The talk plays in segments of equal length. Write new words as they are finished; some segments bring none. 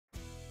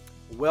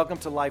Welcome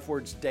to Life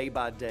Words Day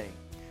by Day.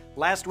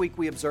 Last week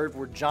we observed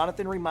where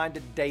Jonathan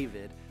reminded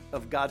David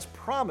of God's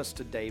promise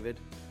to David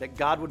that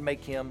God would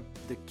make him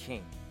the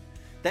king.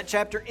 That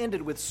chapter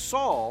ended with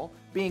Saul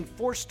being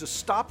forced to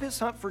stop his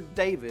hunt for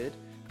David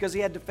because he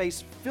had to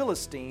face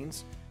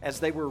Philistines as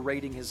they were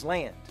raiding his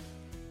land.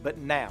 But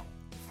now,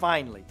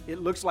 finally, it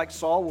looks like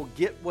Saul will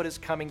get what is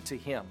coming to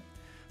him.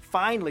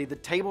 Finally, the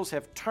tables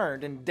have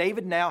turned and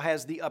David now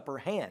has the upper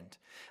hand.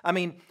 I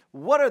mean,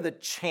 what are the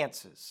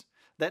chances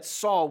that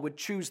Saul would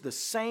choose the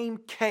same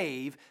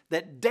cave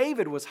that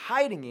David was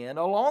hiding in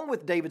along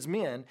with David's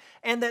men,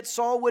 and that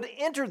Saul would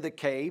enter the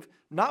cave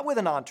not with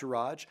an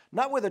entourage,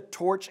 not with a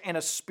torch and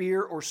a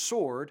spear or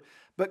sword,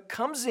 but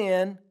comes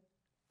in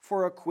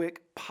for a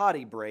quick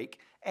potty break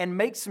and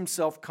makes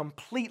himself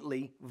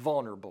completely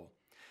vulnerable?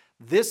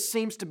 This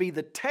seems to be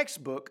the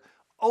textbook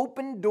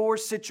open door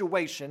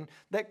situation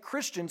that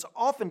Christians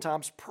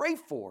oftentimes pray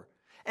for,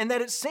 and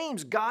that it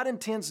seems God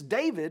intends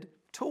David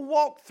to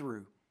walk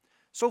through.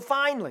 So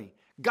finally,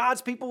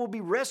 God's people will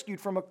be rescued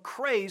from a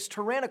crazed,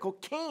 tyrannical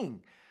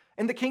king,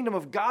 and the kingdom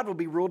of God will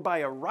be ruled by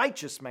a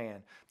righteous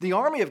man. The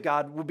army of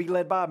God will be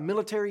led by a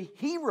military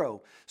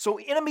hero. So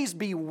enemies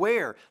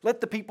beware,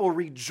 let the people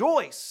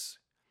rejoice.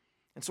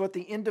 And so at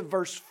the end of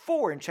verse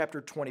 4 in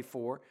chapter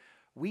 24,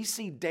 we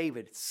see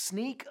David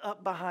sneak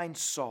up behind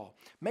Saul,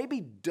 maybe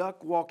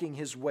duck walking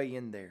his way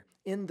in there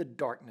in the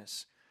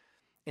darkness.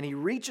 And he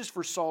reaches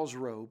for Saul's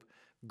robe,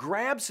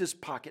 grabs his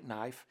pocket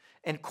knife,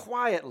 and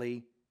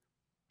quietly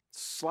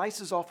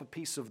slices off a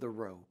piece of the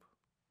robe.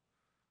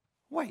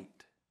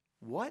 Wait,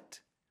 what?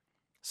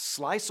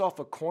 Slice off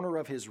a corner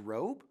of his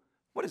robe?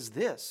 What is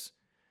this?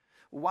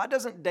 Why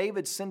doesn't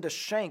David send a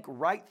shank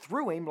right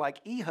through him like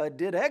Ehud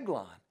did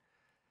Eglon?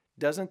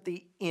 Doesn't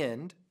the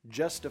end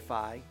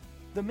justify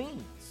the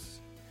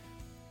means?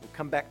 We'll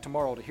come back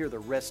tomorrow to hear the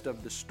rest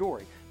of the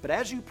story. But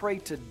as you pray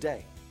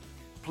today,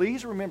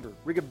 please remember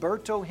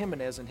Rigoberto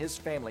Jimenez and his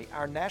family,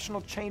 our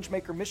national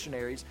changemaker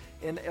missionaries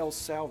in El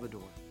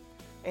Salvador.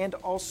 And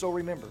also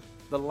remember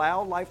the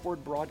Lao Life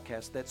Word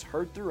broadcast that's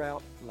heard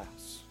throughout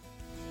Laos.